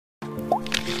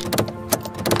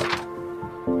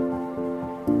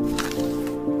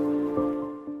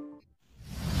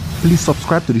Please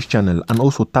subscribe to this channel and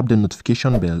also tap the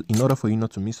notification bell in order for you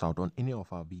not to miss out on any of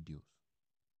our videos.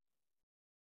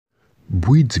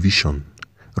 Bui Division.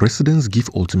 Residents give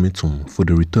ultimatum for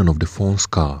the return of the phone's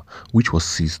car, which was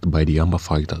seized by the Amber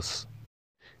fighters.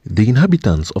 The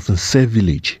inhabitants of Nse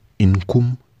village in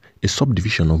Kum, a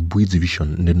subdivision of Bui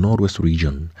Division in the northwest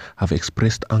region, have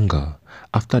expressed anger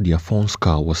after their phone's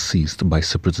car was seized by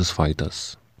separatist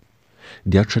fighters.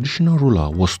 Their traditional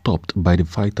ruler was stopped by the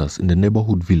fighters in the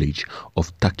neighborhood village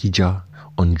of Takija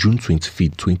on June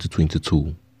 25,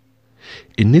 2022.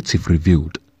 A native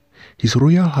revealed, His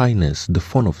Royal Highness the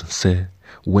Fawn of Nse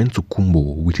went to Kumbo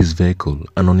with his vehicle,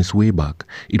 and on his way back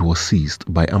it was seized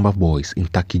by Amber boys in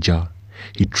Takija.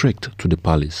 He trekked to the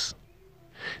palace.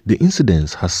 The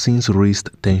incident has since raised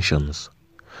tensions.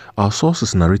 Our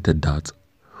sources narrated that,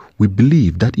 "We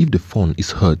believe that if the fawn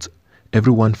is hurt,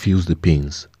 everyone feels the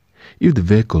pains. If the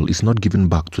vehicle is not given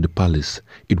back to the palace,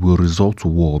 it will result to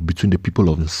war between the people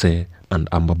of Nse and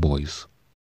Amber boys."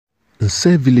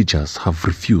 Nse villagers have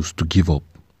refused to give up.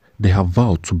 They have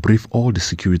vowed to brave all the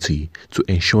security to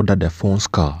ensure that their fawn's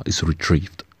car is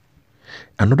retrieved.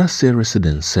 Another Nse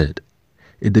resident said,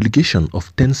 "A delegation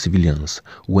of 10 civilians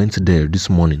went there this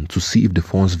morning to see if the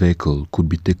fawn's vehicle could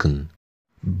be taken.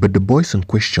 But the boys in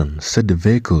question said the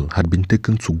vehicle had been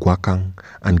taken to Gwakang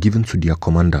and given to their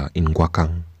commander in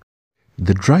Gwakang.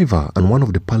 The driver and one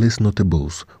of the palace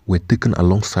notables were taken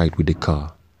alongside with the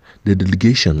car. The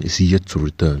delegation is yet to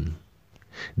return."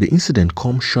 The incident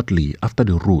comes shortly after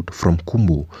the road from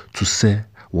Kumbo to Se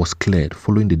was cleared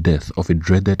following the death of a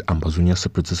dreaded Ambazonia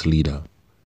separatist leader.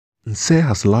 Nse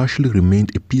has largely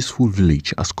remained a peaceful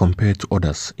village as compared to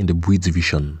others in the Bui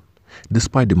Division,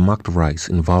 despite the marked rise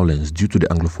in violence due to the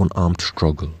Anglophone armed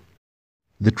struggle.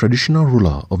 The traditional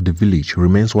ruler of the village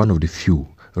remains one of the few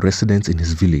residents in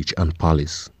his village and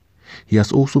palace. He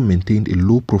has also maintained a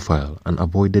low profile and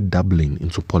avoided dabbling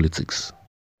into politics.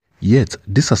 Yet,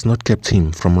 this has not kept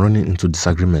him from running into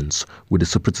disagreements with the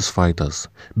separatist fighters,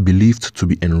 believed to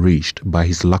be enraged by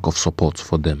his lack of support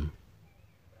for them.